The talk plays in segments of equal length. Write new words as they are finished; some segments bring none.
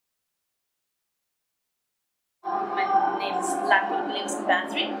My name is Laakkuluk Williamson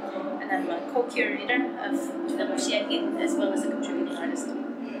Bathory, and I'm a co-curator of the Moshiaki as well as a contributing artist.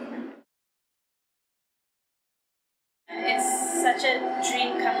 It's such a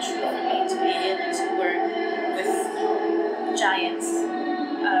dream come true for me to be able to work with giants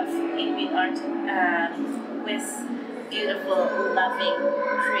of Inuit art, with beautiful, loving,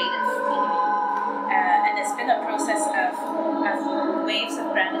 creative Inuit. And it's been a process of waves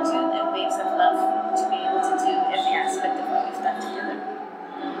of gratitude and waves of love to be able to do every aspect of what we've done together.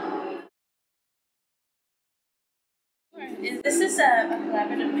 This is a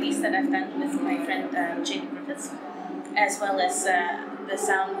collaborative piece that I've done with my friend Jane Griffiths, as well as the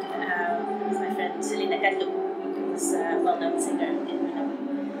sound with my friend Laakkuluk, who's a well-known singer in Manila.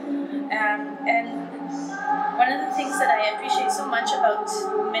 And one of the things that I appreciate so much about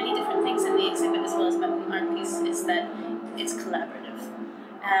many different things in the exhibit, as well as my own art piece, is that it's collaborative.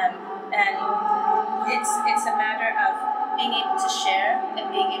 And it's a matter of being able to share and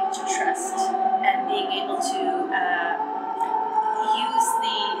being able to trust and being able to use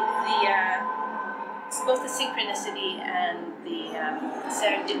both the synchronicity and the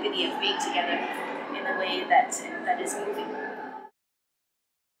serendipity of being together in a way that is moving.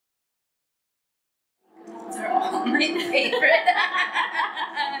 They're all my favorite.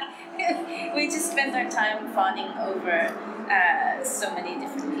 We just spend our time fawning over so many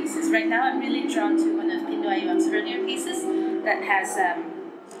different pieces. Right now, I'm really drawn to one of Pinoy's earlier pieces that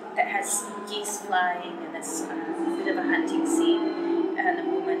has geese flying, and it's a bit of a hunting scene and a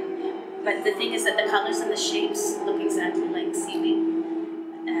woman. But the thing is that the colors and the shapes look exactly like seaweed,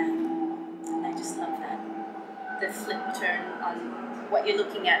 and I just love that. The flip turn on what you're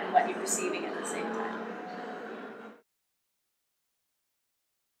looking at and what you're perceiving at the same time.